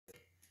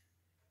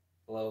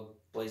Hello,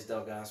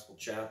 Blaisdell Gospel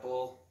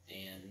Chapel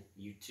and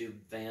YouTube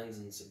fans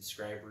and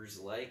subscribers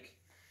alike.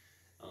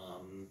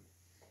 Um,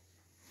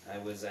 I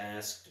was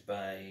asked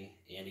by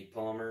Andy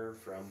Palmer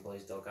from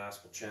Blaisdell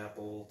Gospel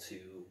Chapel to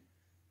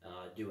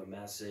do a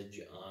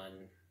message on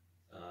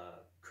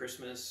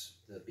Christmas,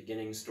 the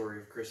beginning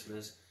story of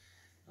Christmas,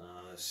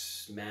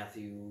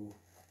 Matthew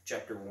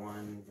chapter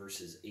 1,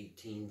 verses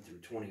 18 through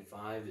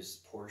 25 is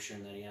the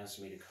portion that he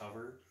asked me to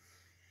cover.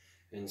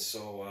 And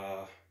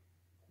so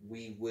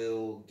we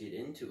will get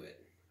into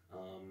it.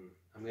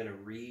 I'm going to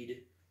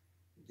read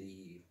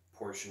the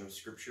portion of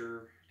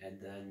scripture and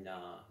then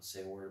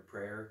say a word of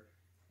prayer,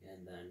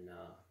 and then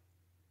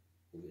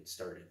we'll get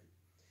started.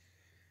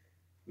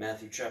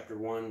 Matthew chapter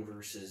 1,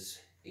 verses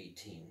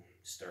 18,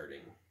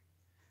 starting.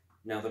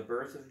 Now the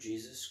birth of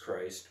Jesus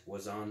Christ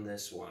was on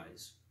this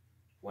wise.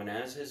 When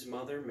as his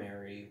mother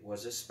Mary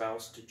was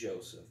espoused to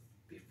Joseph,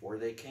 before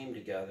they came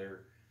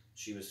together,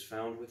 she was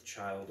found with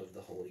child of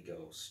the Holy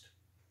Ghost.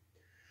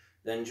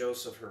 Then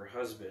Joseph, her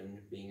husband,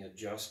 being a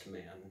just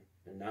man,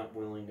 and not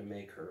willing to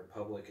make her a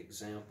public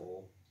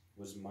example,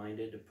 was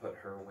minded to put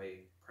her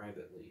away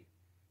privately.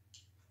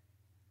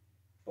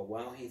 But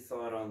while he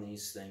thought on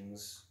these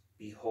things,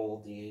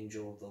 behold, the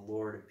angel of the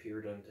Lord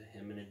appeared unto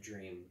him in a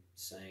dream,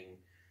 saying,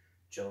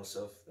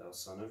 Joseph, thou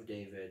son of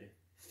David,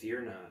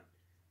 fear not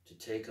to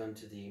take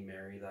unto thee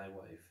Mary thy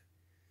wife,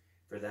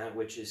 for that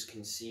which is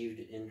conceived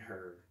in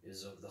her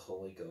is of the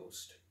Holy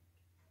Ghost.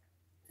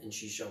 And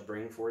she shall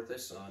bring forth a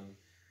son,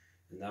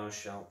 and thou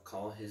shalt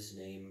call his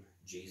name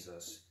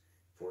Jesus,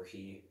 for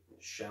he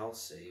shall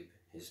save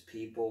his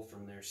people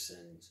from their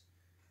sins.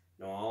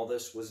 Now all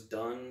this was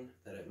done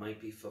that it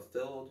might be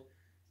fulfilled,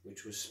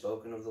 which was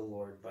spoken of the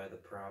Lord by the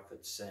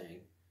prophet,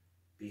 saying,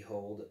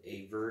 Behold,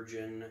 a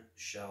virgin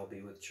shall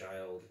be with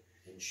child,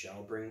 and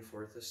shall bring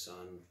forth a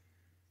son,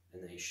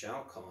 and they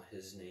shall call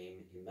his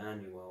name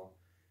Emmanuel,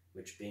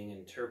 which being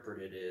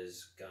interpreted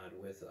is, God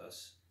with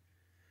us.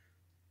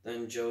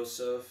 Then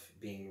Joseph,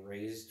 being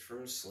raised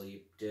from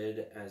sleep,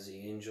 did as the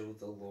angel of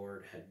the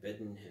Lord had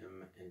bidden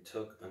him, and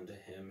took unto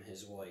him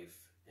his wife,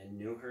 and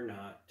knew her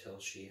not till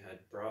she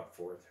had brought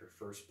forth her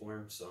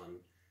firstborn son,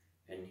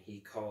 and he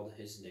called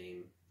his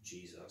name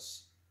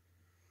Jesus.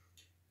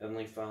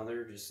 Heavenly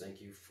Father, just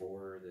thank you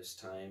for this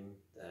time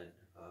that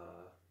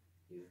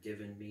you've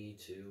given me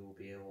to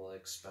be able to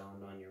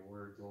expound on your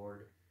word,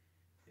 Lord.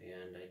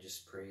 And I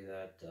just pray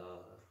that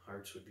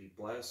hearts would be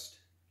blessed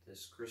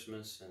this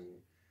Christmas and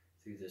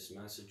through this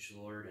message,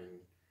 Lord, and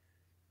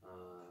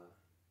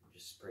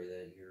just pray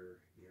that your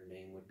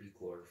name would be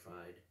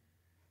glorified.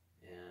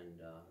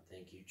 And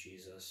thank you,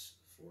 Jesus,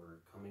 for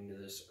coming to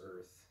this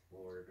earth,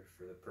 Lord,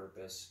 for the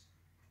purpose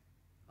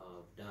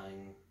of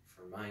dying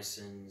for my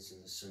sins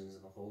and the sins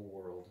of the whole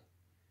world.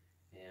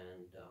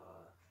 And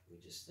we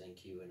just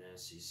thank you and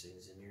ask these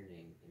things in your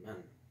name.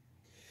 Amen.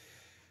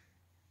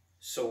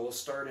 So we'll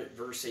start at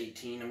verse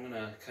 18. I'm going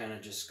to kind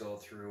of just go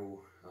through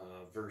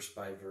verse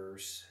by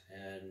verse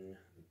and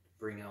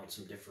bring out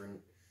some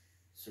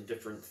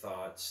different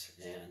thoughts,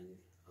 and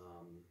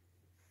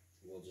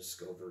we'll just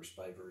go verse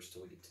by verse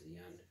till we get to the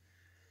end.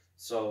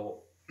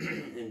 So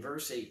in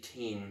verse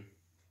 18,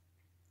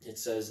 it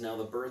says, Now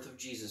the birth of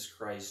Jesus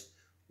Christ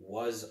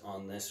was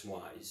on this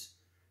wise,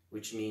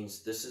 which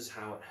means this is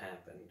how it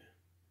happened,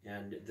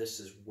 and this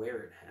is where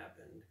it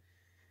happened,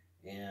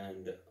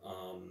 and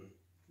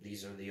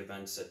these are the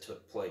events that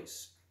took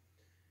place.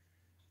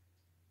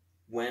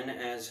 When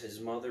as his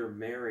mother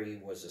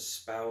Mary was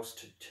espoused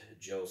to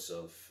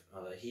Joseph,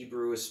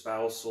 Hebrew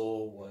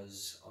espousal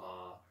was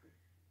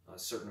a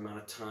certain amount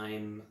of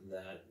time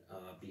that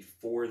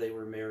before they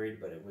were married,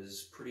 but it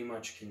was pretty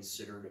much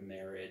considered a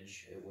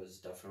marriage. It was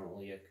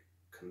definitely a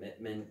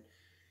commitment,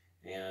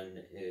 and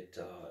it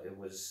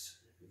was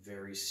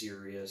very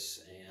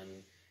serious,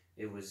 and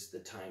it was the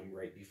time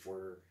right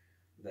before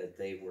that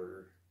they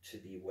were to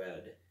be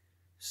wed.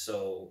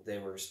 So they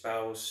were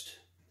espoused,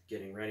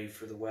 getting ready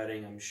for the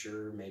wedding, I'm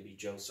sure. Maybe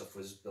Joseph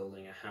was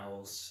building a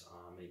house.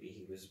 Maybe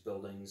he was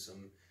building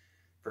some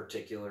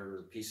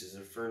particular pieces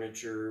of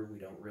furniture. We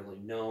don't really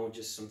know,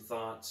 just some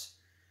thoughts.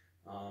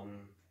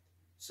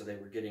 So they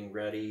were getting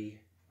ready.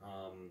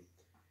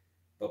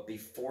 But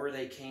before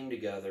they came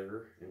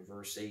together, in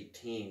verse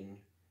 18,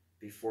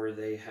 before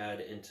they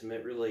had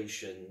intimate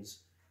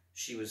relations,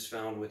 she was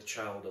found with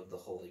child of the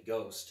Holy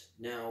Ghost.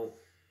 Now,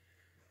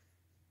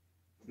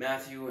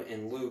 Matthew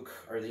and Luke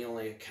are the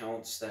only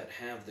accounts that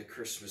have the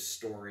Christmas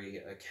story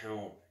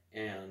account,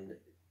 and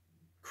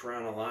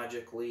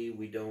chronologically,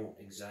 we don't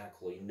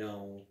exactly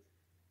know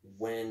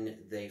when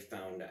they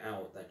found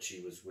out that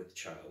she was with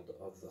child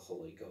of the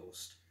Holy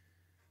Ghost.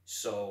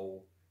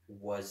 So,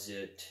 was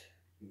it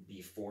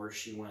before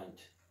she went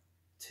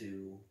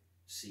to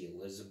see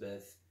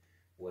Elizabeth?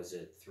 Was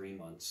it 3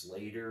 months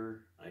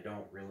later? I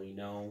don't really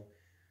know.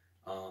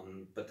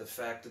 But the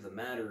fact of the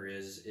matter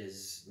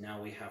is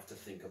now we have to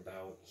think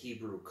about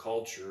Hebrew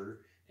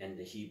culture and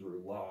the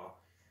Hebrew law.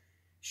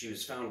 She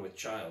was found with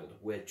child,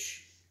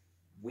 which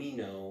we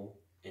know,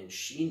 and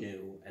she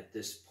knew at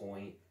this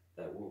point,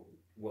 that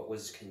what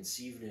was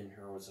conceived in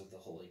her was of the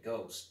Holy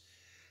Ghost.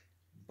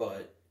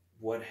 But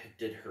what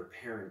did her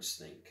parents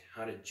think?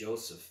 How did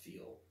Joseph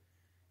feel?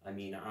 I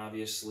mean,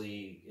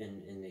 obviously,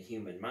 in the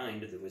human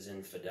mind, there was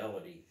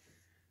infidelity.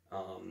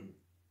 Um,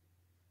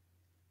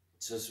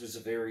 so this was a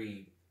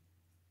very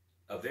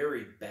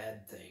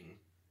bad thing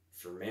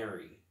for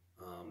Mary.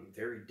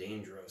 Very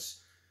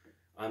dangerous.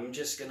 I'm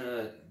just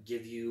gonna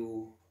give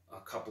you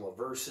a couple of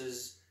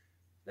verses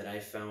that I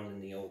found in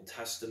the Old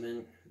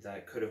Testament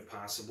that could have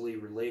possibly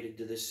related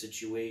to this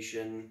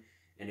situation.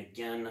 And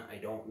again, I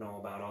don't know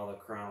about all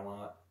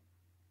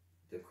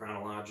the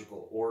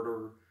chronological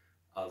order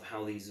of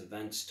how these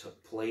events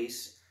took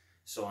place,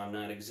 so I'm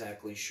not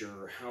exactly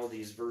sure how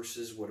these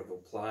verses would have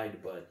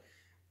applied, but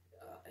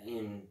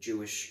in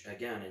Jewish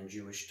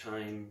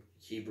time,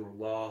 Hebrew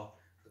law,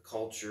 the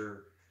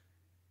culture,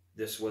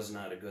 this was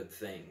not a good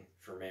thing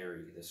for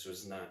Mary. This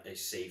was not a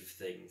safe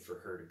thing for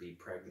her to be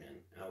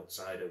pregnant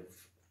outside of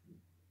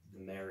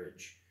the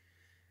marriage.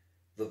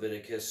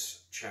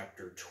 Leviticus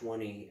chapter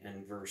 20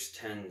 and verse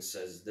 10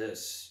 says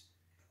this: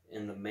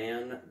 "And the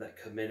man that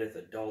committeth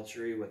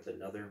adultery with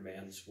another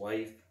man's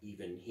wife,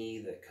 even he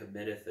that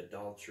committeth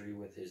adultery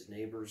with his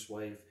neighbor's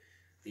wife,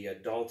 the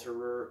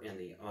adulterer and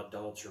the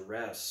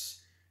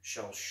adulteress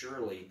shall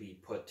surely be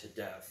put to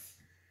death."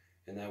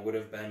 And that would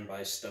have been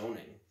by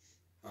stoning.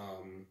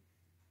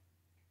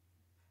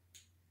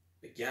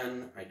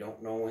 Again, I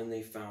don't know when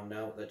they found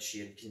out that she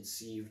had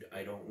conceived.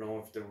 I don't know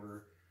if there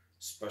were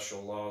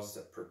special laws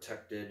that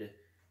protected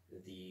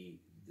the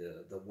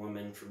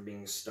woman from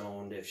being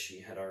stoned if she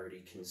had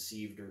already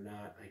conceived or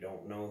not. I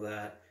don't know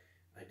that.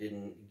 I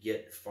didn't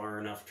get far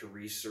enough to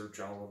research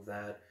all of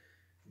that,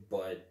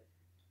 but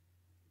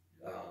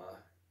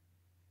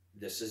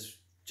this is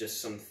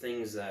just some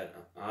things that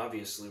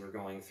obviously were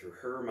going through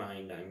her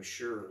mind, I'm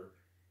sure,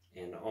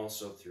 and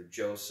also through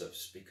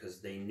Joseph's,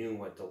 because they knew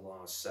what the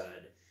law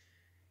said.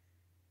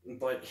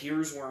 But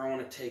here's where I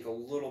want to take a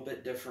little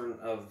bit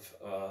different of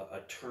a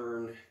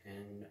turn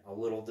and a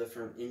little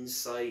different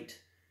insight.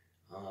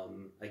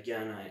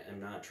 Again,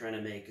 I'm not trying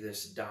to make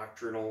this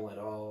doctrinal at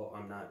all.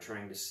 I'm not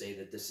trying to say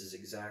that this is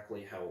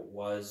exactly how it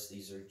was.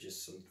 These are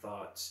just some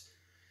thoughts.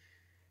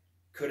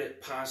 Could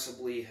it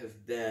possibly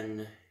have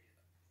been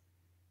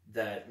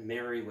that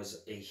Mary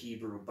was a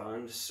Hebrew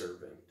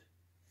bondservant?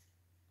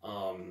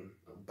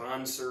 A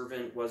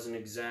bondservant wasn't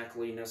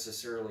exactly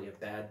necessarily a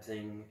bad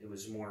thing. It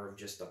was more of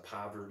just a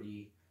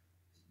poverty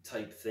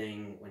type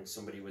thing when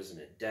somebody was in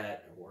a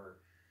debt, or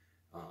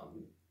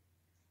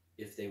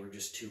if they were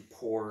just too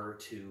poor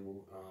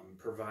to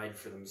provide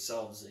for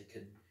themselves, they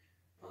could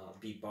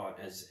be bought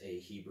as a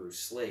Hebrew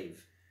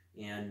slave.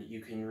 And you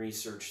can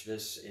research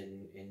this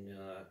in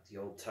the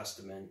Old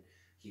Testament.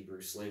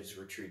 Hebrew slaves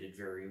were treated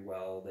very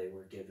well. They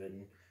were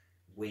given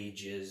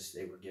wages,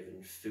 they were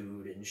given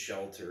food and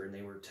shelter, and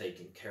they were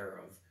taken care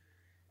of.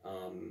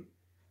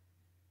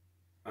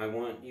 I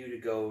want you to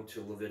go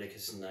to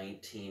Leviticus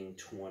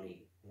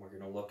 19:20. We're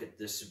going to look at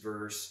this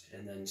verse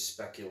and then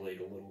speculate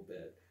a little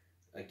bit.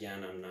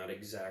 Again, I'm not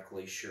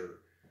exactly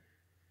sure.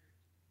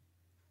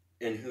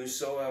 "And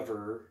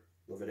whosoever,"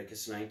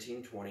 Leviticus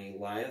 19:20,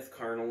 "lieth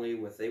carnally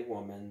with a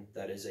woman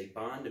that is a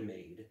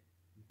bondmaid,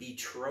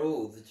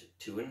 betrothed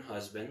to an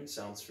husband,"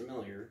 sounds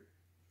familiar,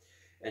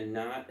 "and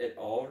not at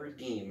all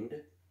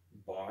redeemed,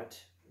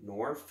 bought,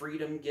 nor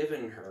freedom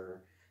given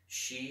her,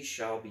 she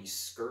shall be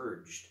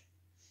scourged.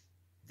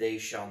 They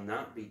shall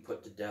not be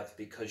put to death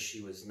because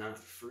she was not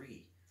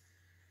free."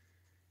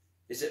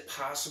 Is it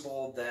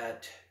possible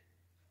that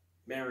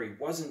Mary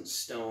wasn't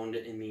stoned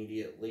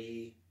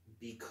immediately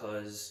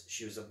because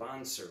she was a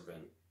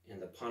bondservant,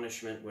 and the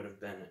punishment would have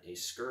been a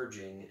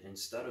scourging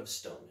instead of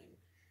stoning?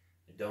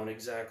 I don't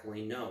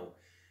exactly know.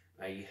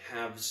 I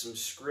have some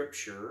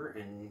scripture,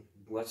 and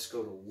let's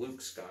go to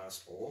Luke's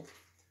Gospel.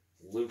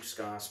 Luke's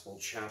Gospel,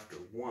 chapter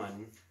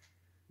 1.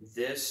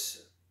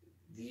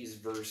 These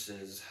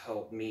verses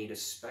help me to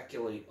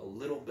speculate a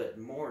little bit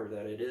more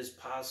that it is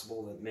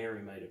possible that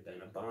Mary might have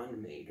been a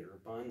bondmaid or a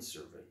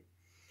bondservant.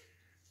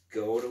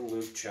 Go to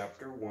Luke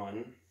chapter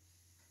 1.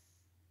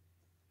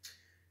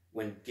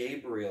 When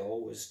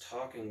Gabriel was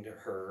talking to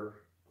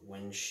her,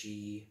 when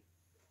she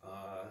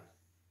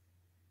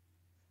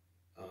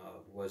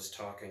was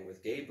talking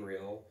with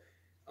Gabriel,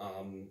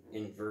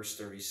 in verse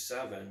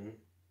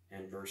 37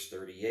 and verse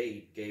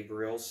 38,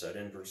 Gabriel said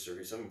in verse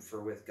 37,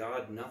 "For with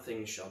God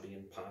nothing shall be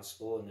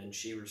impossible." And then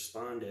she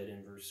responded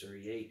in verse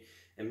 38,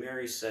 "And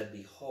Mary said,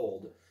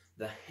 Behold,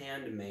 the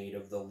handmaid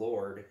of the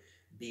Lord,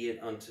 be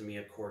it unto me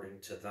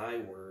according to thy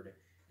word.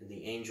 And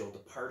the angel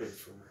departed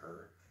from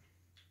her."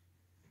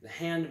 The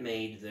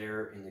handmaid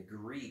there in the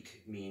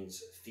Greek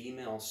means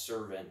female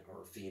servant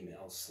or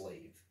female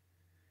slave.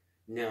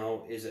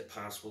 Now, is it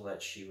possible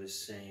that she was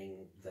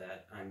saying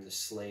that I'm the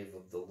slave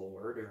of the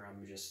Lord, or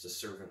I'm just a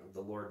servant of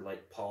the Lord,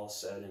 like Paul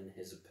said in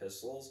his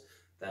epistles?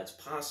 That's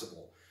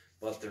possible.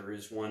 But there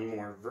is one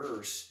more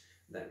verse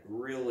that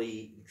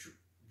really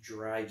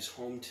drives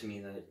home to me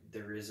that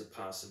there is a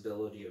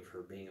possibility of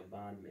her being a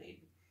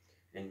bondmaid.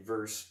 In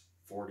verse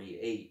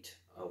 48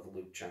 of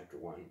Luke chapter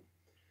 1.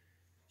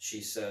 she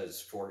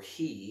says, "For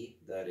he,"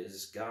 that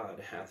is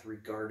God, "hath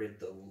regarded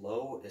the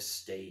low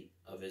estate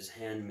of his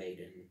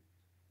handmaiden.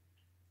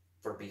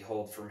 For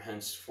behold, from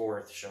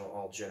henceforth shall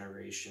all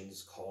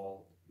generations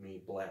call me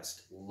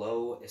blessed."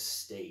 Low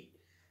estate.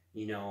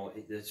 You know,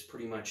 it's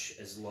pretty much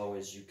as low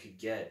as you could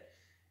get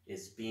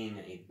is being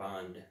a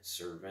bond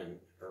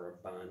servant or a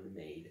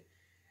bondmaid.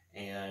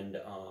 And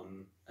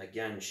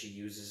again, she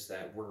uses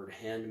that word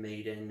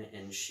handmaiden,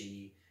 and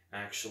she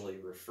actually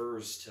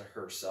refers to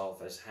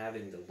herself as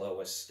having the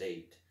low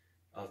estate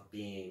of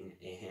being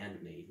a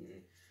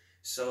handmaiden.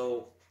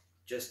 So,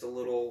 just a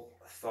little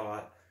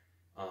thought.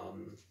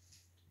 Um,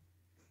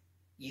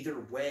 either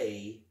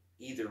way,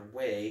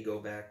 go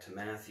back to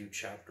Matthew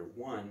chapter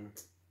 1.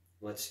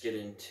 Let's get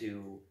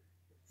into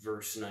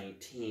verse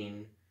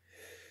 19.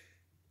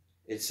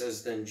 It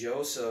says, "Then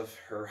Joseph,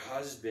 her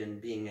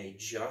husband, being a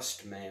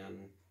just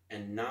man,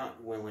 and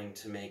not willing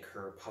to make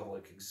her a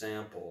public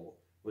example,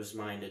 was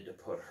minded to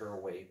put her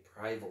away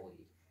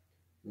privately."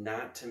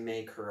 Not to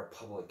make her a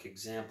public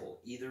example.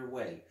 Either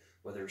way,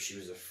 whether she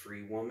was a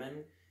free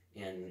woman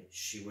and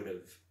she would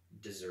have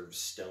deserved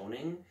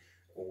stoning,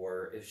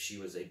 or if she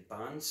was a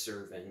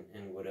bondservant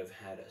and would have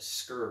had a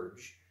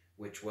scourge,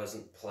 which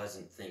wasn't a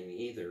pleasant thing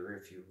either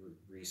if you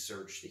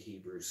research the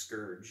Hebrew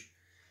scourge.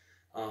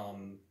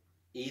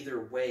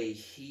 Either way,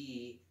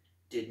 he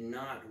did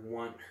not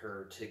want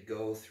her to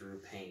go through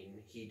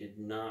pain. He did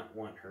not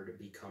want her to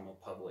become a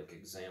public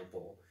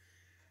example.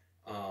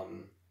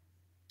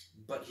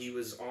 But he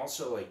was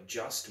also a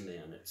just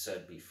man, it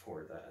said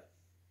before that.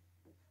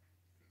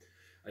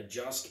 A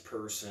just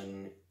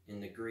person in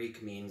the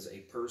Greek means a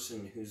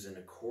person who's in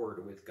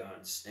accord with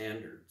God's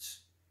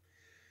standards.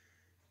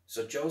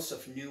 So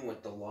Joseph knew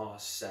what the law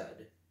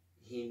said.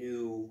 He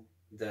knew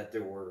that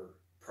there were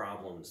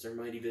problems. There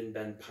might even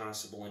been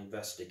possible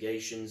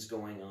investigations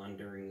going on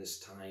during this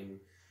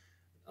time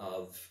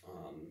of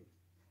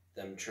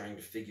them trying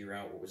to figure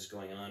out what was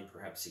going on.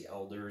 Perhaps the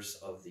elders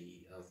of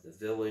the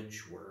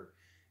village were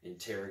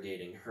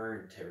interrogating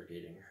her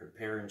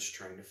parents,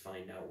 trying to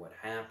find out what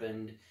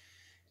happened.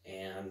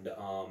 And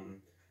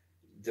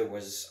there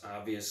was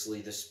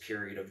obviously this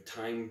period of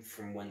time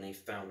from when they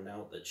found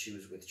out that she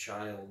was with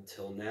child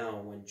till now,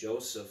 when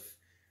Joseph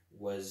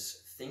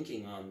was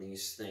thinking on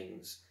these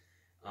things.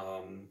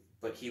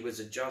 But he was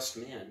a just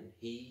man.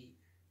 He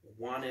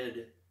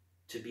wanted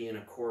to be in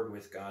accord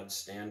with God's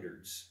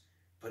standards,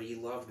 but he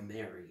loved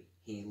Mary.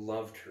 He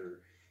loved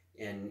her,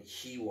 and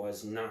he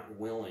was not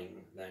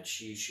willing that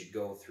she should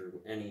go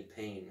through any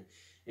pain.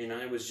 And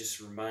I was just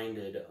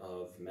reminded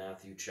of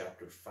Matthew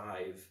chapter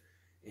 5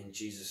 in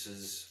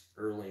Jesus's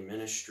early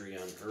ministry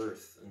on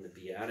earth in the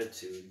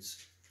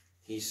Beatitudes.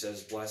 He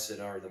says, "Blessed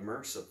are the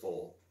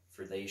merciful,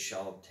 for they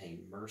shall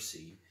obtain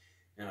mercy."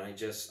 And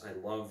I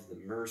love the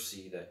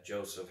mercy that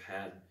Joseph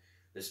had,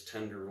 this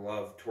tender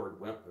love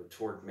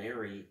toward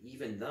Mary,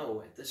 even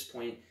though at this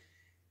point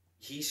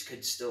he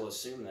could still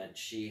assume that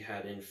she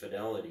had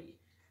infidelity.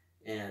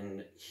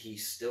 And he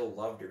still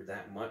loved her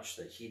that much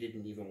that he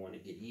didn't even want to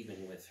get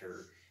even with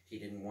her. He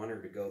didn't want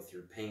her to go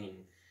through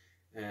pain.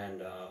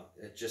 And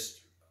it's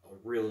just a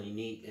really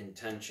neat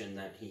intention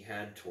that he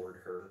had toward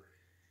her.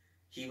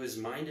 He was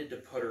minded to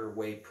put her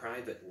away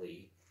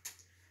privately.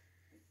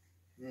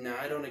 Now,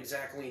 I don't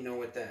exactly know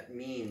what that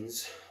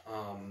means,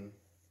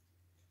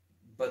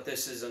 but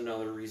this is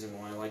another reason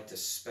why I like to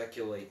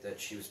speculate that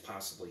she was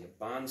possibly a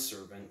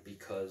bondservant,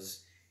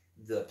 because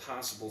the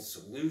possible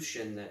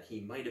solution that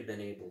he might have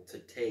been able to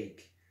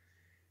take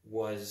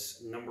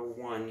was, number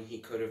one, he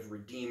could have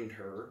redeemed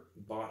her,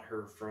 bought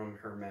her from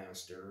her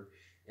master,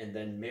 and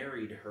then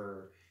married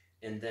her,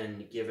 and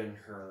then given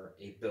her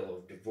a bill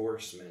of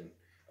divorcement,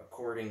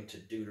 according to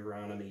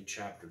Deuteronomy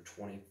chapter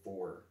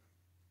 24.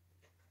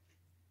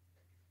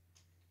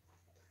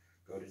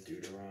 Go to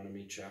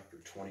Deuteronomy chapter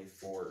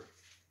 24.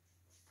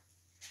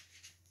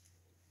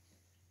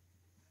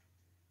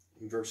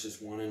 Verses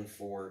 1 and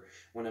 4.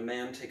 "When a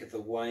man taketh a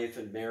wife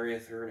and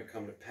marrieth her, and it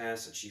come to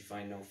pass that she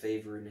find no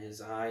favor in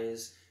his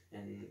eyes,"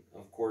 and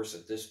of course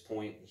at this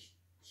point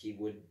she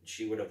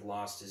would have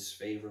lost his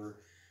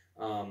favor,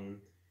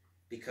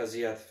 "because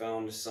he hath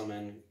found some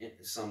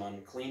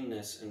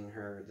uncleanness in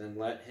her, then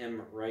let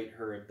him write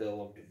her a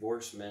bill of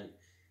divorcement,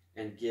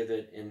 and give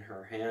it in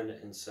her hand,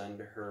 and send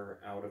her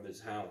out of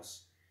his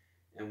house.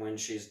 And when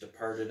she is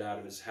departed out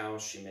of his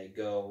house, she may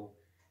go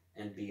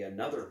and be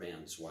another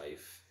man's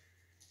wife."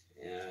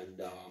 And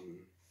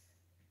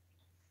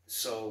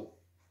so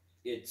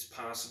it's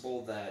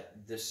possible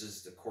that this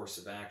is the course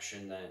of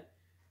action that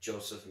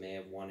Joseph may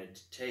have wanted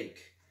to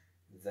take,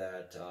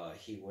 that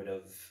he would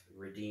have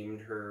redeemed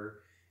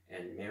her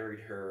and married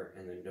her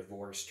and then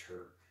divorced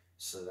her,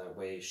 so that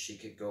way she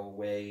could go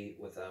away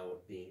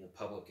without being a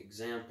public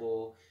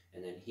example,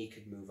 and then he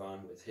could move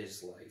on with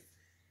his life.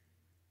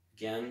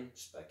 Again,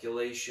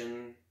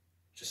 speculation,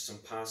 just some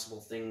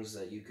possible things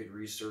that you could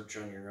research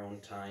on your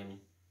own time.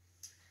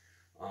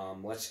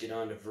 Let's get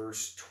on to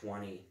verse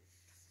 20.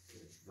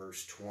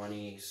 Verse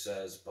 20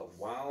 says, "But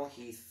while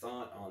he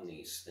thought on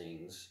these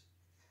things,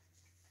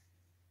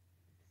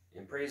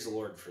 And praise the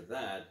Lord for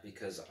that,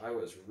 because I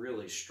was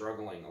really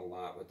struggling a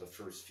lot with the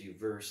first few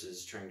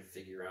verses, trying to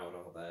figure out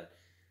all that,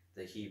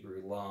 the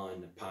Hebrew law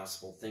and the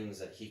possible things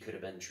that he could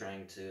have been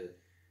trying to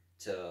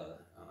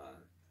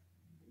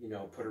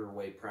put her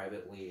away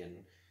privately. And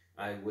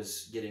I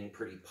was getting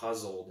pretty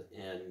puzzled.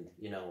 And,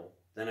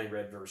 then I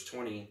read verse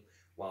 20,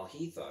 while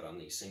he thought on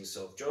these things.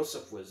 So if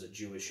Joseph was a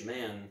Jewish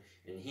man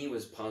and he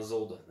was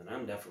puzzled, then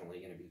I'm definitely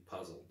going to be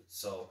puzzled.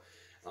 So,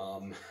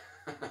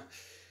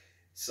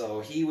 so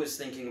he was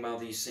thinking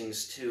about these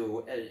things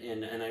too,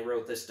 and I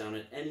wrote this down.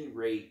 At any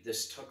rate,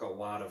 this took a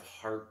lot of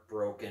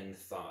heartbroken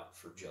thought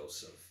for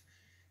Joseph.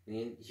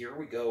 And here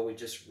we go, we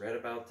just read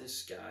about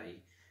this guy.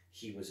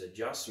 He was a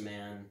just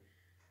man.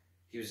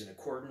 He was in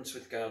accordance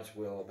with God's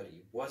will, but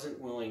he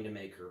wasn't willing to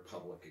make her a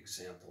public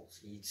example.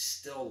 He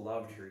still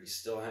loved her. He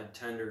still had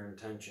tender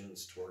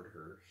intentions toward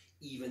her,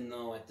 even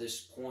though at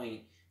this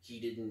point he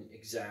didn't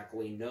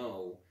exactly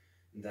know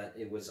that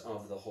it was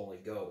of the Holy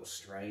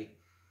Ghost, right?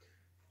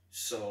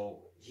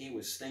 So he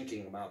was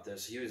thinking about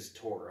this. He was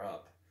tore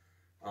up.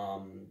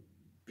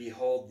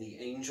 Behold, the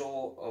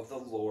angel of the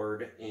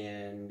Lord,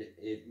 and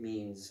it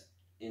means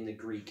in the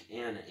Greek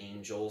an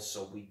angel,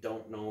 so we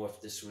don't know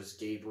if this was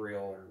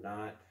Gabriel or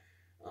not.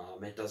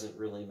 It doesn't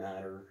really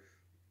matter.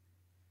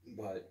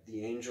 But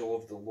the angel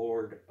of the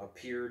Lord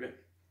appeared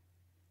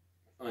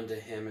unto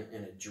him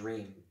in a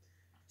dream,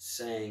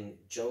 saying,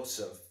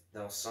 Joseph,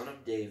 thou son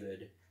of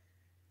David,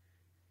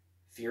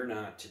 fear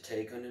not to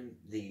take unto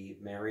thee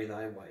Mary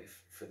thy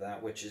wife, for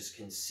that which is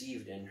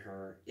conceived in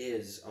her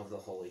is of the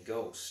Holy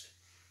Ghost.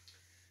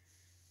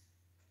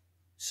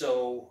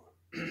 So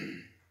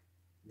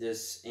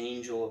this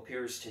angel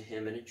appears to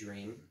him in a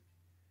dream.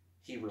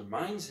 He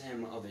reminds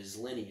him of his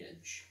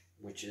lineage,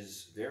 which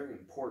is very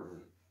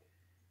important.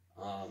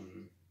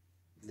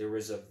 There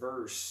was a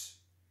verse,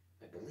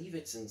 I believe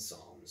it's in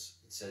Psalms,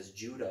 it says,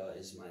 Judah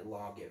is my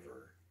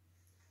lawgiver.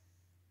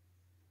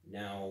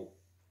 Now,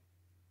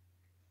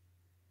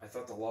 I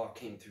thought the law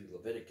came through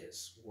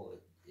Leviticus.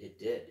 Well, it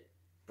did.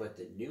 But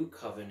the new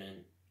covenant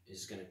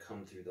is going to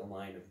come through the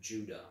line of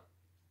Judah.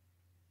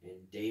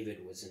 And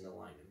David was in the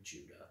line of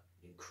Judah.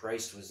 And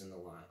Christ was in the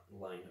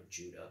line of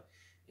Judah.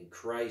 And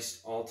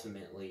Christ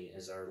ultimately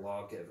is our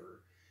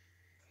lawgiver.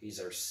 He's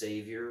our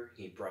Savior.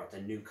 He brought the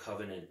new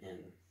covenant in,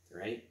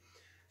 right?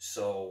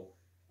 So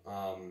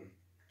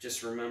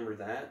just remember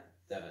that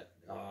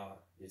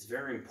it's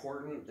very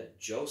important that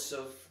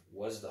Joseph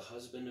was the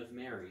husband of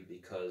Mary,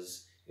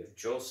 because if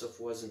Joseph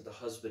wasn't the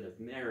husband of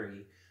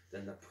Mary,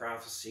 then the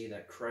prophecy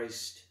that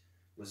Christ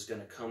was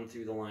going to come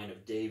through the line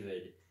of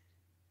David,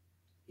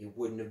 it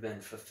wouldn't have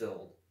been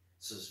fulfilled.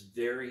 So it's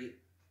very,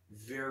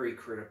 very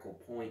critical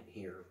point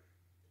here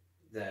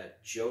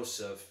that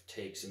Joseph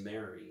takes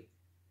Mary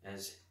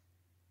as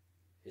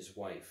his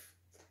wife.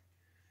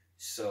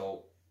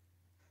 So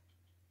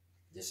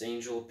this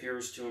angel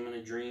appears to him in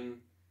a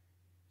dream,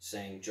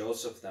 saying,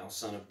 Joseph, thou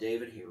son of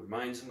David. He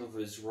reminds him of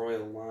his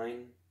royal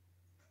line.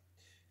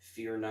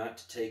 Fear not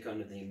to take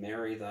unto thee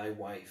Mary thy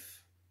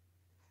wife.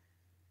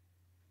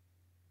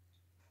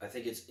 I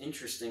think it's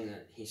interesting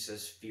that he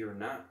says fear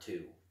not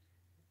to.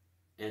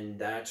 And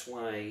that's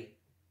why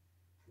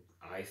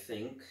I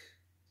think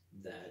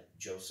that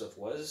Joseph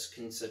was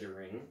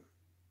considering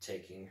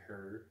taking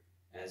her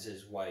as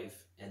his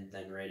wife and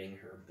then writing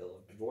her a bill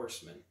of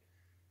divorcement.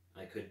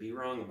 I could be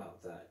wrong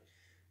about that.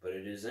 But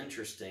it is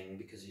interesting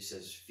because he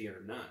says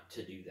fear not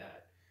to do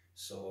that.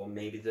 So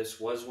maybe this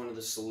was one of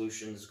the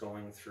solutions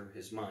going through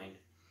his mind.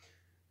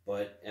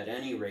 But at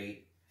any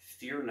rate,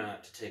 fear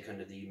not to take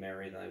unto thee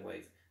Mary thy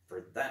wife,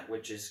 for that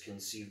which is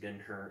conceived in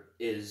her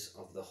is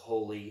of the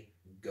Holy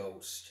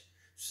Ghost.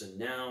 So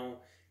now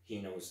he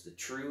knows the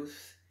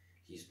truth.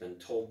 He's been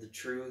told the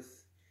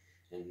truth.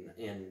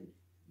 And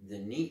the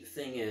neat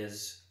thing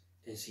is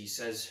he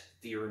says,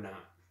 fear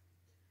not.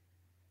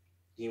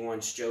 He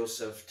wants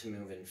Joseph to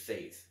move in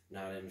faith,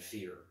 not in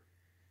fear.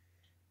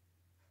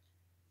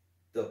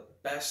 The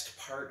best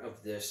part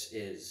of this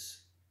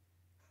is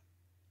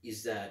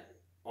that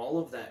all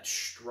of that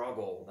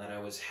struggle that I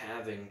was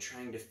having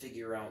trying to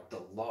figure out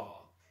the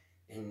law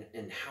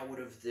and how would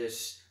have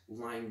this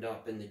lined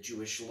up in the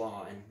Jewish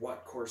law and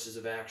what courses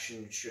of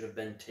action should have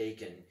been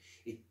taken,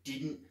 it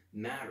didn't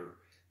matter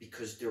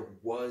because there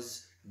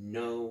was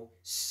no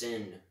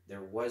sin.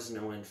 There was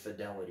no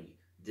infidelity.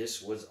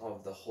 This was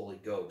of the Holy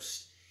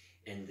Ghost.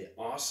 And the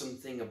awesome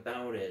thing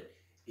about it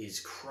is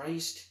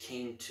Christ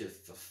came to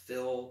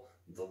fulfill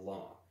the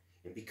law.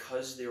 And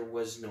because there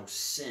was no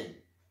sin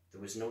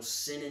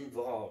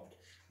involved,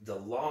 the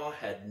law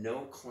had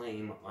no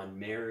claim on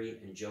Mary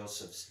and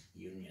Joseph's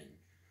union.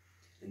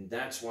 And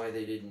that's why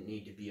they didn't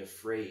need to be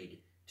afraid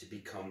to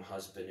become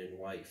husband and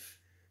wife,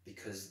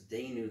 because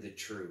they knew the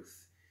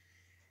truth.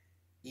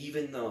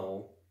 Even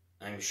though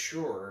I'm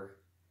sure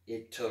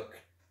it took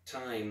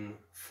time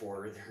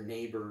for their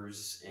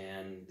neighbors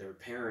and their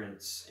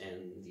parents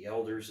and the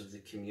elders of the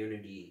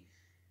community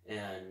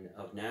and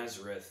of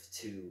Nazareth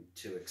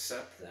to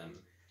accept them.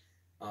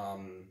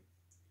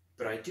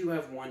 But I do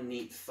have one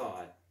neat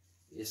thought.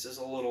 This is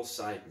a little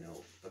side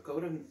note, but go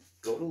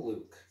to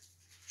Luke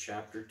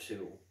chapter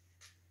 2.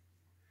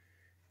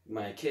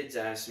 My kids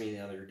asked me the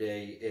other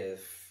day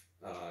if,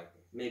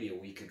 maybe a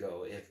week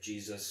ago,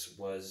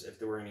 if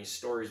there were any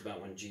stories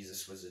about when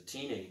Jesus was a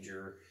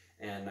teenager,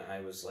 and I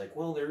was like,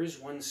 well, there is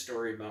one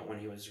story about when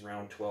he was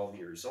around 12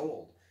 years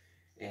old.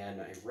 And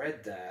I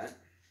read that,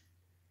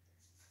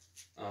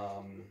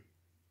 and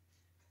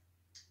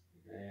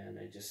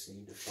I just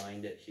need to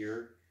find it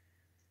here.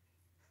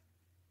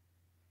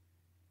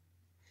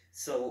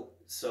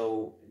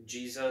 So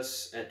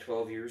Jesus at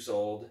 12 years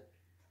old,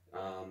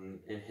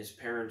 and his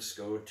parents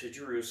go to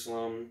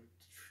Jerusalem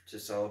to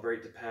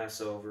celebrate the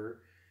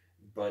Passover,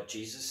 but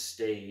Jesus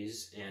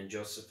stays, and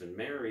Joseph and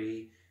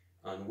Mary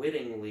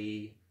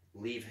unwittingly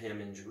leave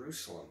him in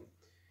Jerusalem.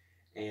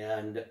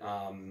 And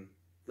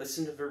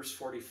listen to verse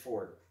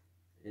 44.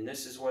 And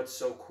this is what's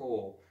so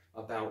cool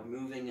about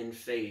moving in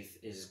faith,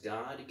 is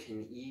God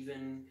can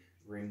even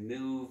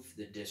remove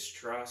the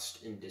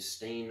distrust and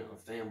disdain of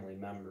family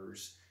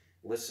members.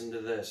 Listen to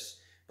this.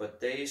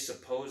 But they,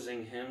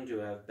 supposing him to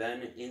have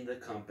been in the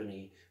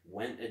company,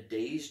 went a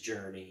day's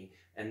journey,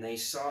 and they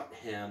sought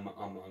him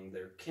among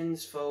their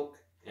kinsfolk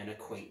and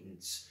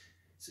acquaintance.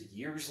 So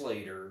years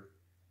later,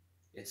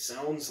 it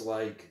sounds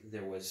like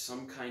there was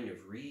some kind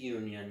of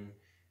reunion,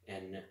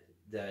 and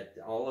that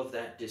all of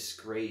that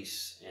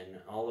disgrace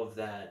and all of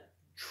that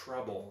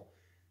trouble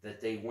that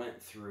they went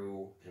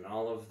through and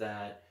all of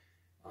that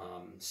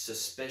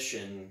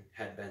suspicion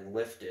had been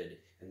lifted.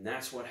 And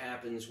that's what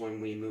happens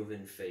when we move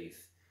in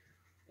faith.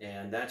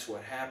 And that's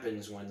what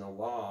happens when the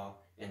law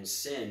and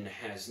sin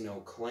has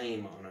no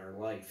claim on our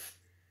life.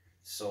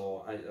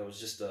 So it was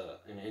just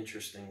an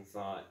interesting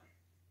thought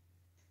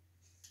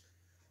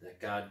that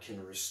God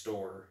can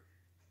restore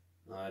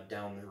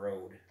down the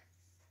road.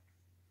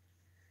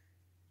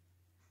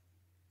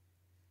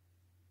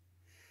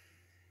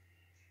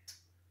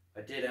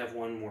 I did have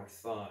one more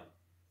thought.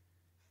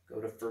 Go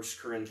to 1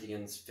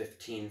 Corinthians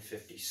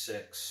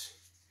 15:56.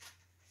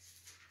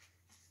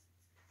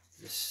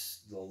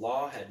 The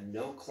law had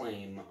no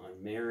claim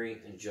on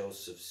Mary and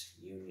Joseph's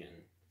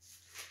union.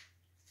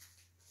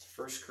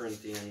 1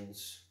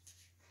 Corinthians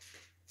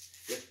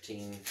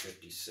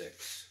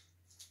 15:56.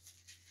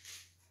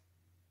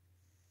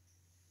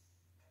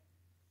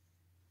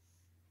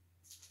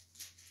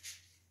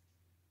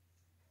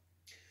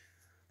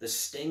 The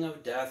sting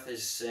of death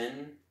is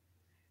sin,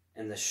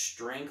 and the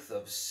strength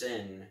of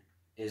sin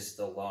is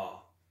the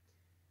law.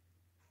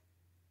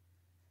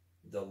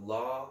 The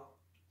law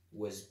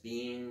was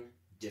being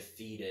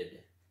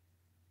defeated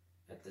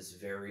at this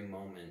very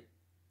moment,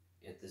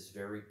 at this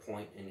very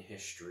point in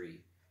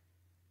history,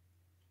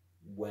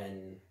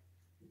 when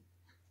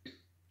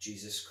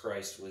Jesus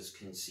Christ was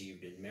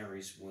conceived in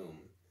Mary's womb.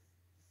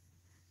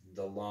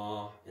 The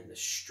law and the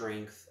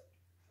strength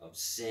of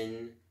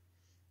sin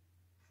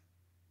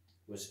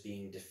was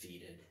being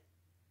defeated.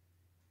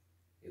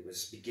 It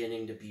was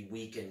beginning to be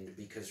weakened,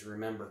 because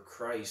remember,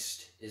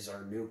 Christ is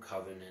our new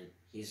covenant.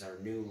 He's our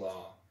new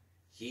law.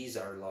 He's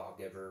our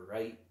lawgiver,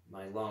 right?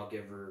 My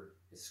lawgiver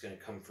is going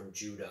to come from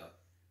Judah,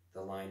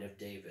 the line of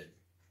David,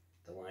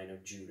 the line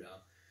of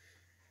Judah.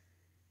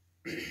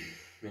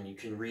 And you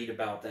can read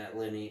about that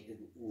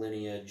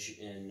lineage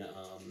in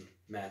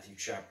Matthew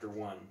chapter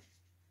 1.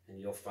 And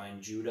you'll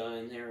find Judah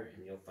in there,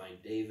 and you'll find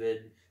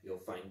David, you'll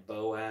find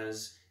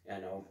Boaz,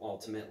 and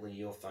ultimately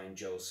you'll find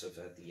Joseph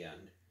at the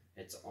end.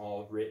 It's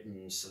all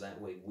written so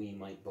that way we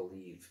might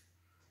believe.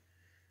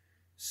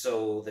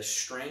 So the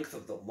strength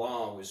of the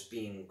law was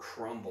being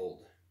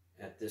crumbled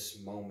at this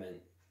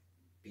moment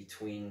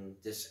between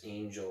this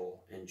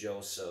angel and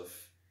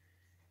Joseph,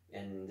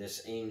 and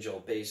this angel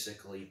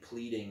basically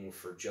pleading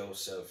for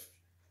Joseph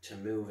to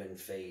move in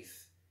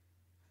faith.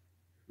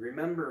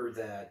 Remember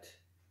that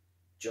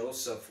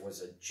Joseph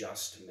was a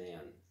just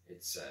man,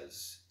 it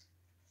says.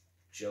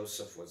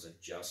 Joseph was a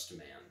just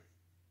man.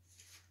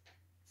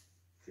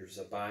 There's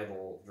a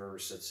Bible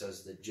verse that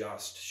says, the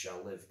just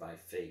shall live by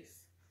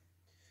faith.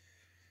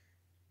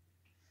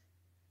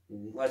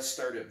 Let's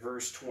start at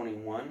verse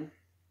 21.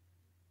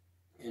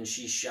 And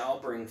she shall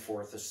bring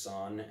forth a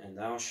son, and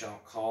thou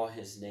shalt call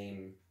his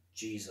name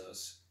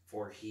Jesus,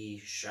 for he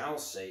shall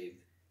save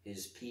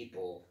his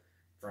people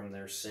from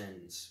their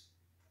sins.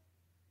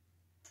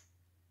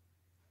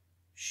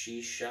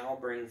 She shall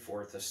bring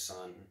forth a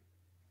son.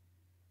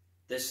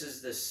 This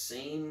is the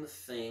same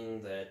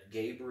thing that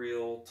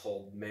Gabriel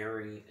told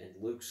Mary in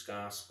Luke's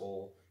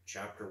Gospel,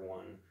 chapter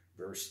 1,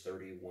 verse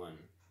 31.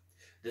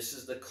 This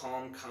is the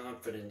calm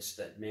confidence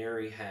that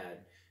Mary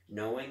had,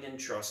 knowing and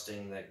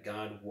trusting that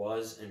God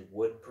was and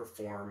would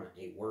perform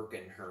a work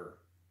in her.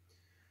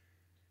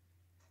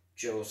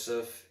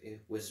 Joseph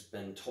was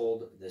been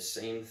told the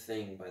same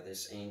thing by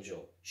this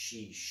angel.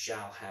 She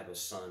shall have a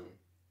son.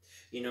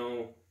 You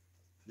know,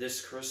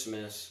 this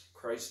Christmas,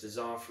 Christ is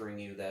offering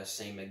you that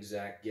same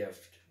exact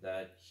gift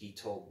that he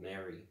told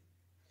Mary.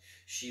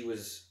 She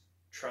was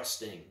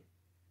trusting.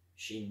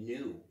 She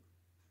knew.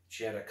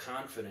 She had a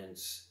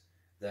confidence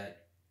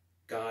that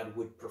God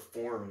would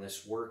perform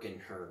this work in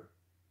her.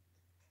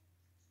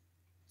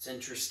 It's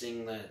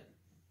interesting that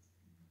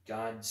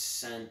God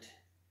sent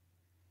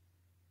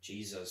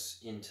Jesus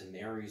into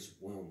Mary's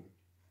womb.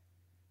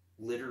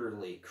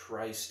 Literally,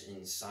 Christ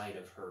inside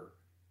of her.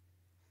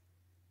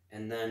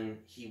 And then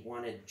he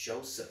wanted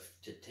Joseph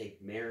to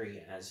take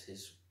Mary as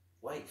his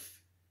wife.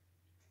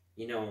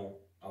 You know,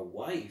 a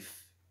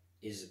wife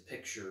is a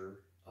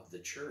picture of the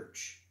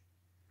church.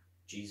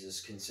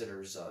 Jesus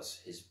considers us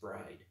his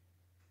bride.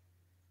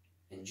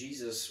 And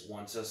Jesus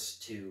wants us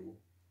to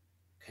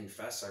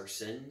confess our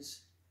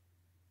sins,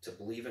 to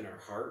believe in our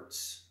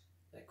hearts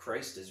that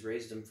Christ has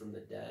raised him from the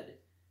dead.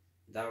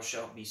 Thou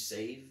shalt be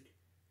saved.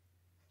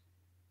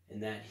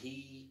 And that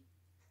he,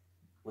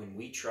 when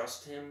we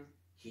trust him,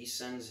 he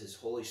sends his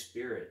Holy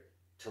Spirit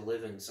to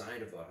live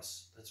inside of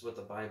us. That's what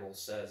the Bible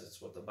says.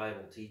 It's what the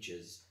Bible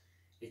teaches.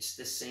 It's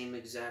the same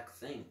exact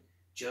thing.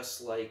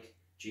 Just like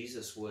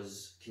Jesus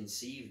was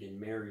conceived in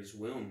Mary's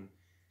womb,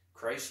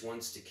 Christ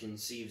wants to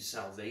conceive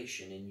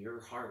salvation in your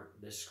heart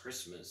this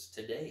Christmas,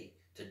 today.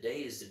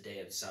 Today is the day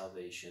of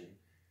salvation.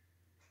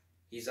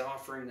 He's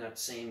offering that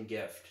same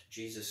gift,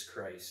 Jesus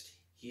Christ.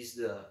 He's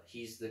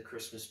the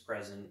Christmas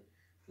present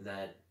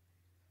that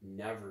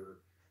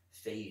never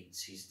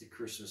fades. He's the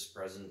Christmas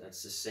present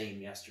that's the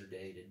same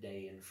yesterday,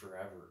 today, and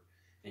forever.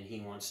 And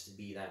he wants to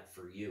be that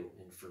for you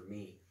and for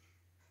me.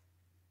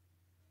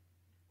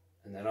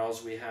 And that all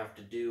we have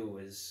to do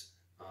is,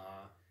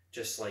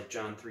 just like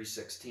John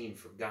 3:16,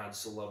 for God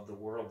so loved the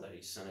world that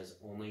he sent his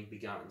only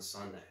begotten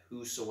Son, that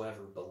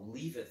whosoever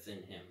believeth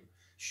in him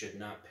should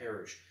not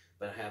perish,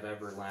 but have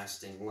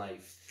everlasting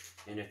life.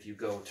 And if you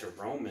go to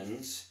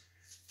Romans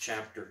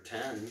chapter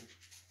 10,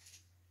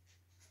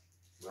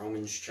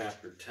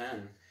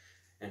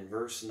 and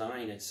verse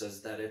 9, it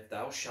says that if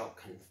thou shalt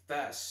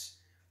confess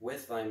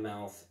with thy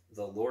mouth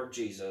the Lord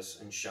Jesus,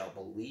 and shalt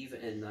believe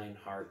in thine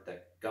heart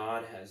that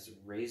God has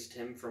raised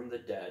him from the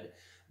dead,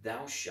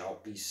 thou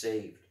shalt be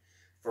saved.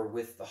 For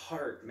with the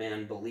heart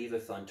man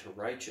believeth unto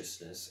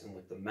righteousness, and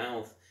with the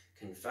mouth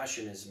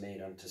confession is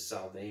made unto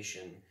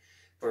salvation.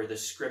 For the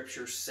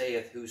scripture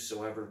saith,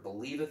 whosoever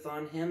believeth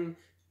on him,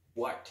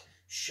 what?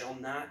 Shall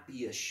not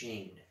be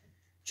ashamed.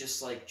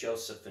 Just like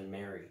Joseph and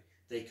Mary,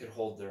 they could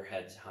hold their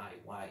heads high.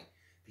 Why?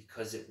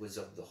 Because it was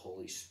of the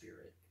Holy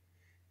Spirit.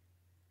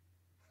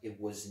 It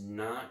was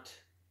not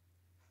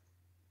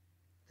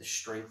the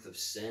strength of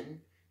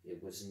sin.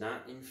 It was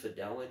not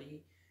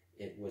infidelity.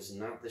 It was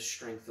not the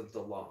strength of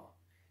the law.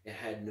 It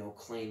had no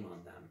claim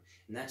on them.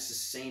 And that's the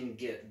same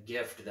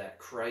gift that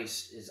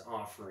Christ is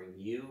offering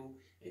you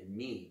and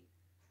me.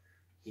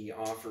 He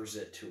offers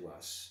it to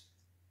us,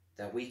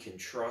 that we can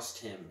trust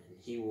him, and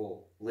he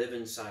will live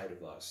inside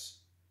of us.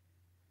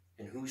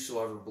 And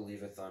whosoever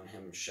believeth on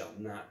him shall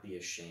not be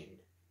ashamed.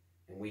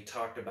 And we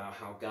talked about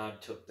how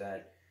God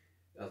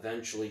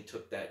eventually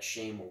took that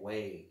shame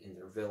away in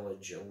their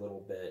village a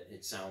little bit,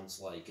 it sounds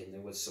like. And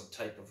there was some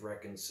type of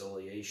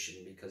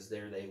reconciliation, because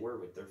there they were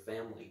with their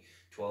family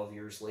 12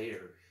 years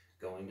later,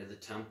 going to the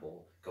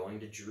temple, going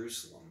to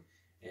Jerusalem.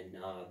 And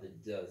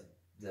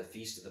the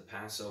feast of the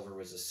Passover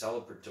was a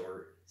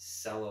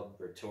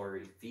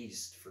celebratory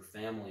feast for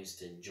families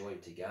to enjoy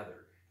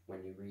together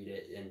when you read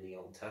it in the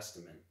Old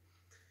Testament.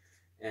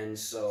 And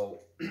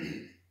so,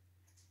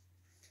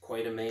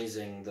 quite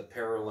amazing the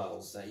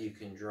parallels that you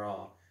can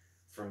draw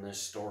from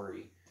this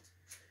story.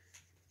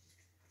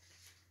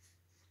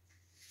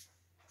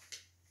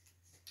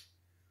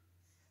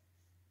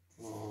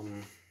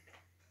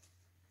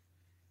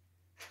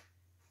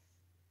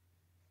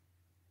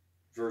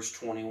 Verse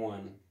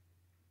 21.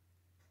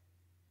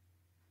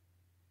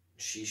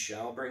 She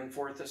shall bring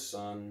forth a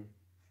son,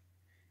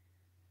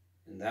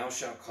 and thou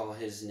shalt call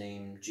his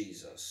name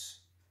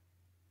Jesus,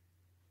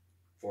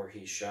 for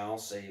he shall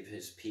save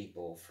his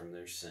people from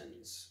their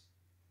sins.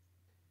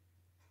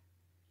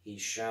 He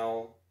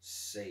shall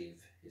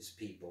save his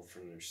people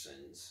from their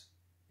sins,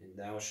 and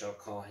thou shalt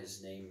call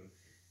his name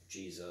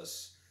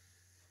Jesus.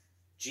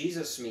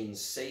 Jesus means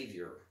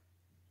Savior.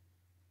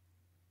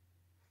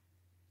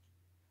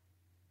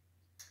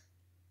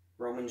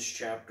 Romans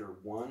chapter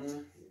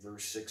 1,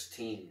 verse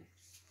 16.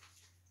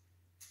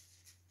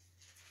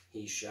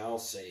 He shall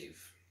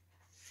save.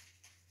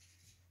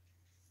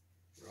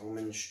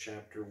 Romans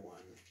chapter 1.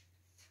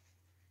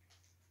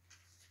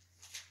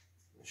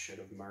 I should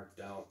have marked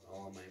out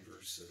all of my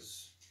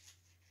verses.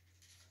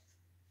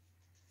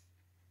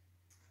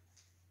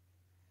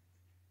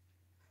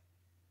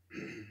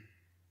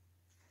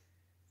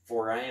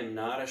 For I am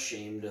not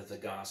ashamed of the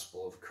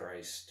gospel of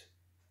Christ,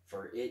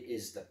 for it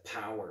is the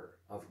power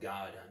of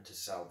God unto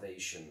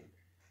salvation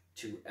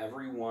to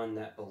everyone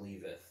that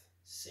believeth.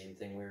 Same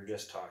thing we were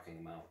just talking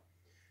about.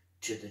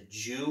 To the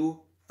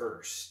Jew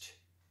first,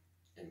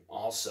 and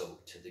also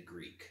to the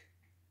Greek.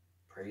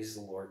 Praise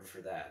the Lord for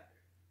that.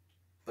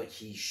 But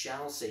he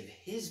shall save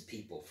his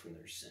people from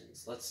their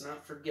sins. Let's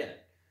not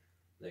forget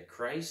that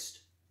Christ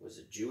was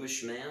a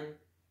Jewish man.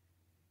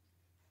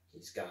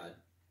 He's God.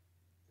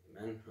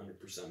 Amen.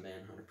 100%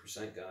 man,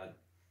 100% God.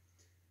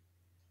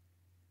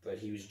 But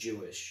he was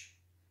Jewish,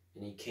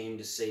 and he came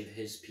to save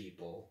his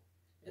people,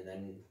 and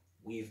then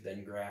we've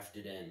been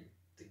grafted in,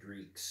 the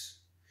Greeks.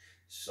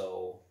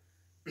 So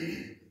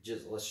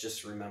let's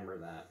just remember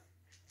that.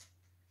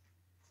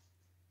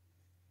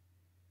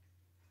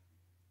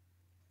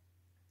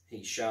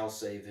 He shall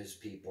save his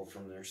people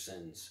from their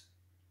sins.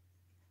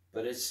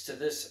 But it's to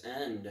this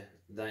end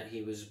that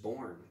he was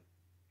born,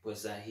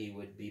 was that he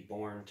would be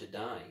born to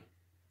die.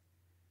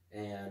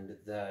 And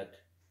that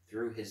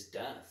through his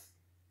death,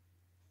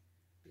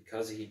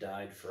 because he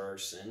died for our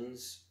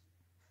sins,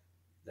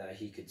 that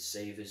he could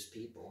save his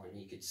people and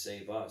he could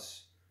save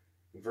us.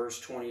 Verse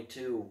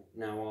 22,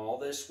 now all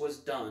this was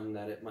done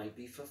that it might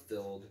be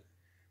fulfilled,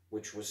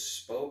 which was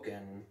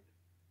spoken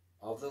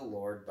of the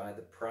Lord by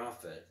the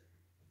prophet.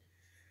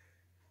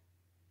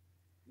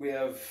 We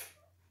have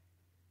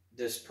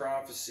this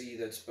prophecy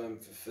that's been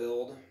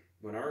fulfilled.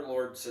 When our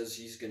Lord says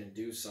he's going to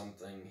do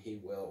something,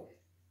 he will.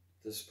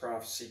 This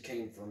prophecy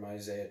came from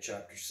Isaiah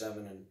chapter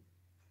 7 and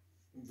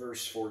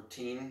verse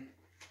 14.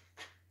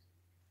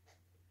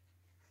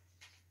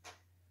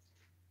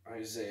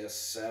 Isaiah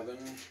 7.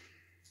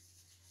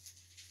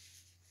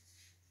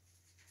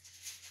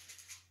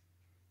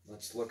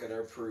 Let's look at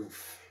our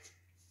proof.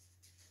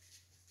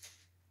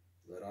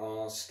 Let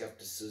all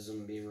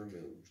skepticism be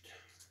removed.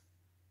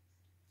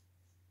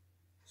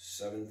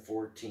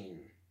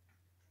 7:14.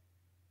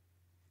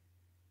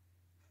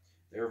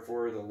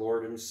 Therefore the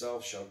Lord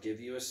himself shall give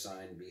you a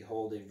sign.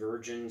 Behold, a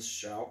virgin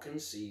shall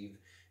conceive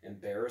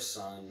and bear a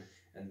son,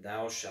 and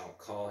thou shalt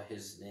call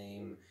his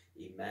name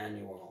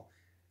Emmanuel.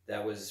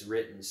 That was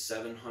written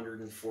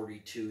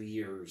 742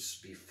 years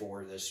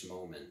before this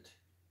moment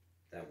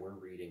that we're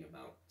reading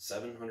about.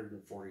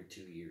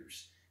 742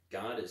 years.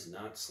 God is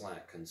not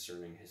slack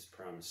concerning his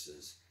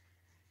promises.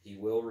 He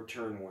will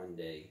return one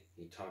day.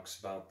 He talks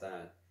about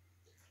that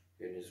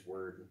in his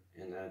word,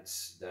 and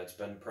that's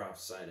been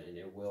prophesied, and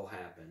it will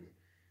happen.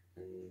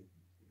 And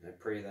I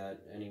pray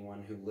that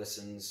anyone who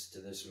listens to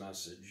this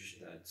message,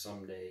 that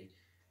someday,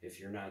 if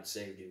you're not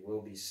saved, you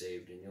will be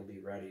saved, and you'll be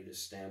ready to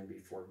stand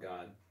before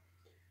God.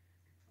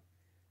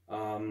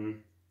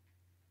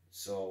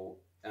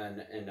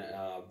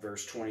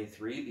 Verse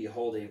 23,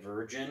 behold, a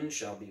virgin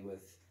shall be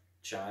with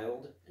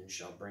child, and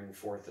shall bring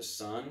forth a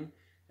son,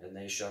 and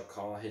they shall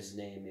call his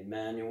name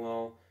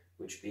Emmanuel,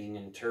 which being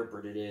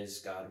interpreted is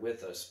God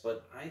with us.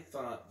 But I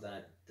thought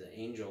that the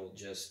angel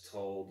just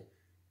told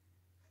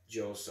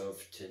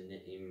Joseph to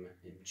name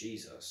him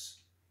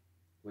Jesus,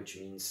 which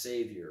means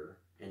Savior,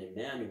 and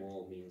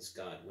Emmanuel means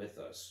God with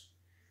us.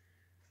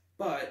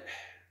 But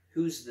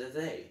who's the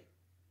they?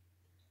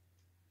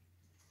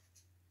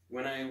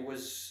 When I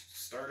was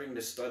starting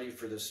to study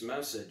for this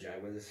message,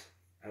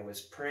 I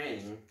was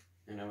praying,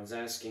 and I was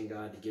asking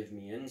God to give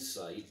me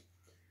insight.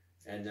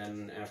 And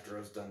then after I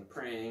was done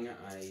praying,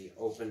 I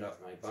opened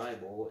up my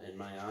Bible, and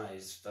my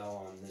eyes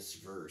fell on this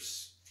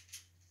verse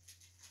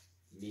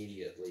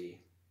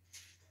immediately.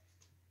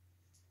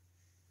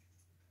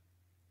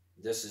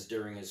 This is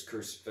during his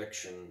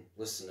crucifixion.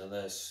 Listen to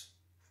this.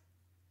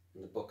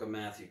 In the book of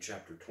Matthew,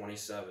 chapter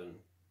 27.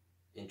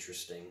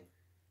 Interesting.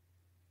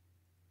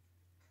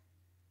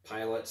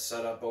 Pilate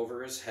set up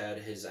over his head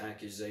his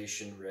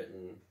accusation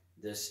written,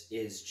 "This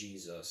is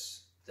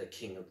Jesus, the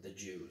King of the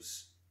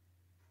Jews."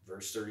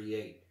 Verse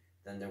 38,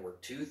 then there were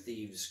two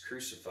thieves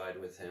crucified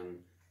with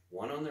him,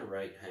 one on the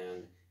right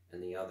hand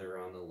and the other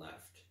on the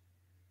left.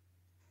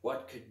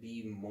 What could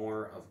be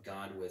more of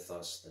God with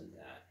us than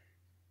that?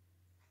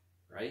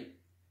 Right?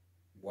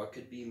 What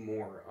could be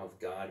more of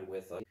God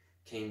with us?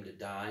 He came to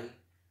die.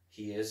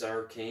 He is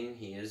our King.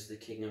 He is the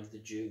King of the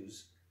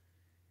Jews.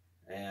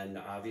 And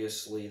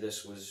obviously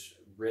this was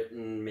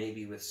written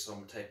maybe with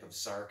some type of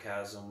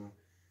sarcasm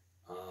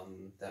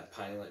that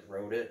Pilate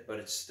wrote it, but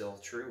it's still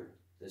true.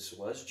 This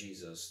was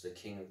Jesus, the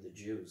King of the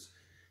Jews.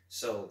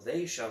 So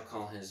they shall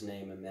call his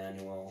name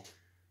Emmanuel.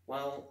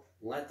 Well,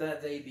 let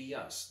that they be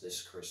us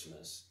this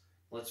Christmas.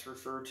 Let's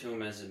refer to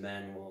him as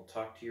Emmanuel.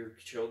 Talk to your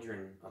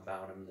children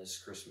about him this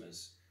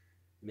Christmas.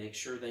 Make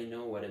sure they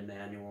know what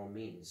Emmanuel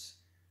means.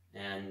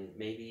 And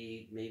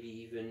maybe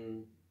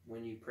even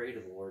when you pray to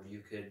the Lord,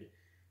 you could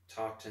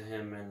talk to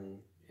him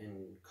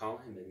and call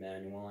him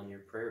Emmanuel in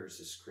your prayers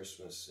this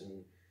Christmas.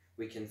 And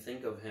we can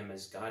think of him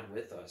as God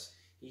with us.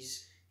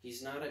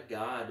 He's not a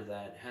God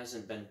that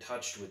hasn't been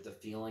touched with the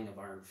feeling of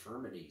our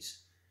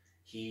infirmities.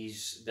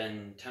 He's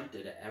been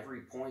tempted at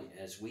every point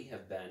as we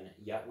have been,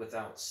 yet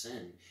without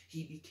sin.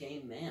 He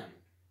became man.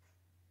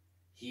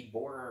 He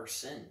bore our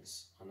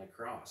sins on the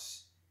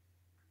cross.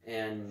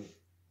 And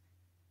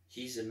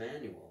he's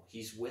Emmanuel.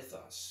 He's with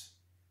us.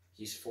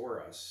 He's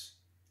for us.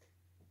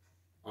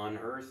 On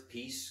earth,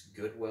 peace,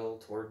 goodwill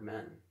toward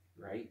men,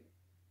 right?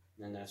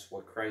 And that's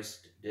what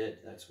Christ did.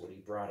 That's what he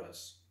brought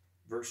us.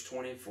 Verse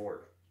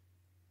 24.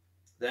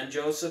 Then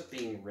Joseph,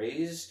 being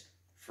raised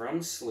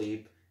from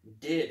sleep,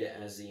 did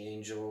as the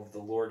angel of the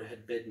Lord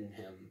had bidden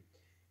him.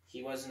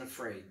 He wasn't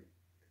afraid.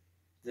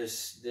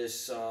 This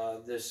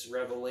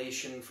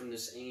revelation from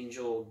this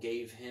angel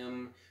gave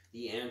him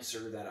the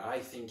answer that I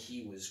think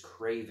he was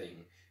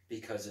craving,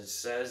 because it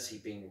says he,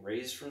 being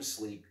raised from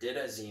sleep, did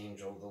as the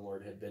angel of the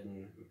Lord had bidden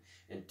him,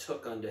 and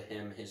took unto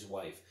him his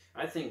wife.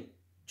 I think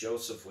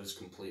Joseph was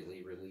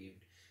completely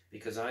relieved,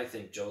 because I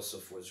think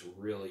Joseph was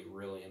really,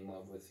 really in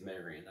love with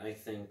Mary, and I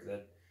think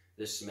that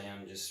this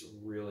man just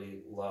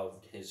really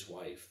loved his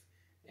wife.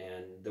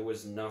 And there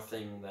was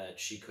nothing that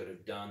she could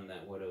have done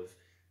that would have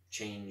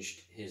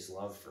changed his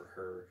love for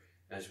her,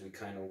 as we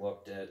kind of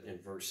looked at in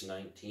verse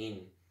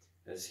 19,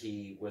 as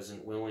he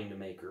wasn't willing to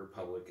make her a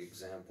public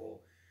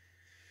example.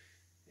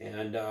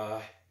 And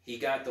he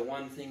got the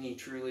one thing he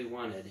truly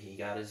wanted. He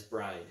got his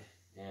bride.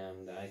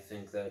 And I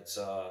think that's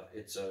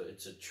it's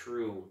a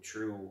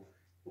true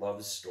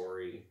love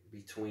story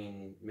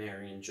between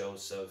Mary and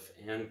Joseph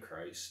and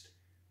Christ.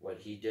 What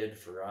he did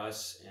for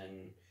us,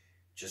 and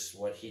just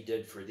what he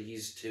did for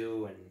these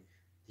two, and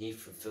he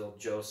fulfilled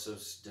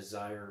Joseph's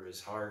desire of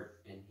his heart,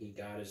 and he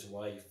got his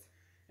wife.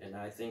 And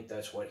I think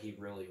that's what he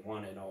really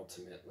wanted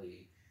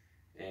ultimately.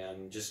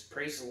 And just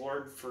praise the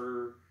Lord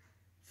for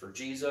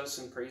Jesus,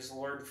 and praise the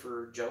Lord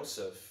for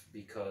Joseph,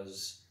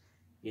 because,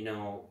 you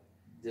know,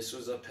 this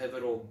was a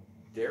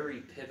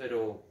very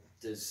pivotal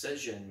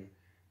decision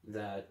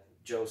that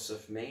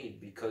Joseph made,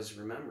 because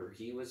remember,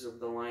 he was of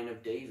the line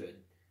of David.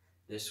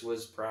 This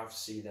was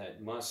prophecy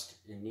that must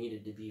and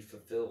needed to be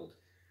fulfilled.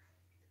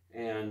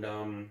 And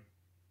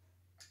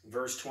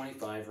verse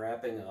 25,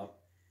 wrapping up,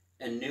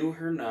 and knew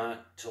her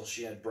not till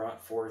she had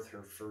brought forth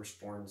her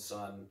firstborn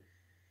son.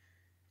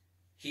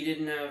 He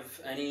didn't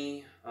have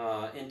any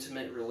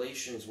intimate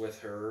relations with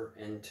her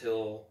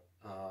until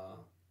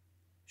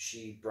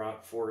she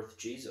brought forth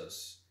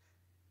Jesus.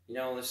 You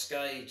know, this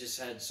guy just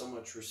had so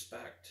much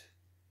respect.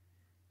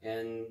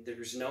 And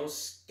there's no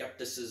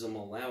skepticism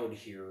allowed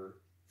here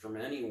from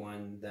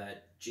anyone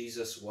that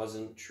Jesus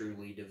wasn't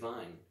truly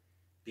divine,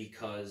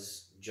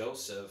 because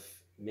Joseph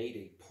made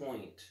a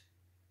point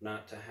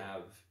not to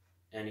have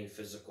any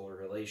physical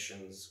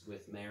relations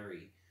with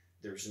Mary.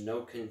 There's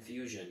no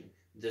confusion.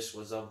 This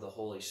was of the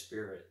Holy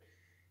Spirit.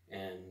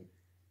 And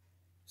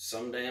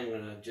someday I'm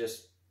going to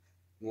just,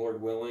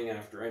 Lord willing,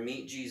 after I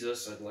meet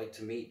Jesus, I'd like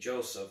to meet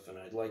Joseph, and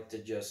I'd like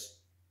to just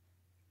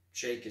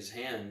shake his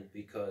hand,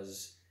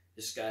 because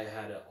this guy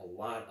had a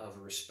lot of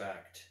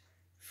respect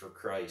for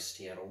Christ.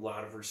 He had a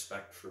lot of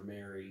respect for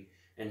Mary,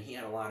 and he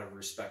had a lot of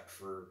respect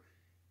for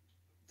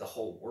the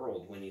whole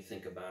world when you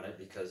think about it,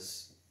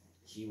 because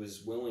he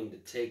was willing to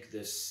take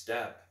this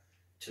step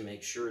to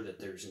make sure that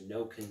there's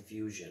no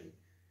confusion.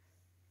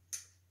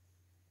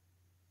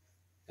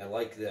 I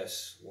like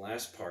this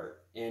last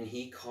part. And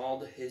he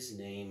called his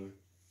name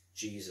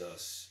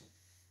Jesus.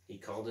 He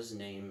called his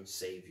name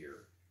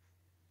Savior.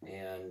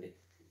 And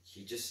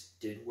he just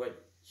did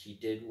what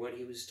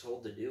he was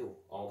told to do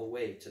all the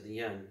way to the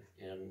end.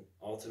 And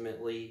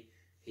ultimately,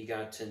 he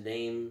got to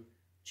name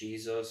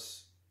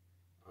Jesus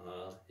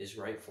his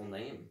rightful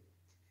name.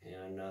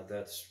 And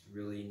that's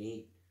really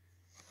neat.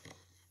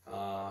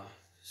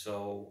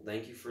 So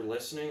thank you for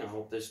listening. I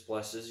hope this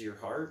blesses your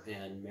heart,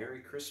 and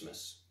Merry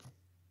Christmas.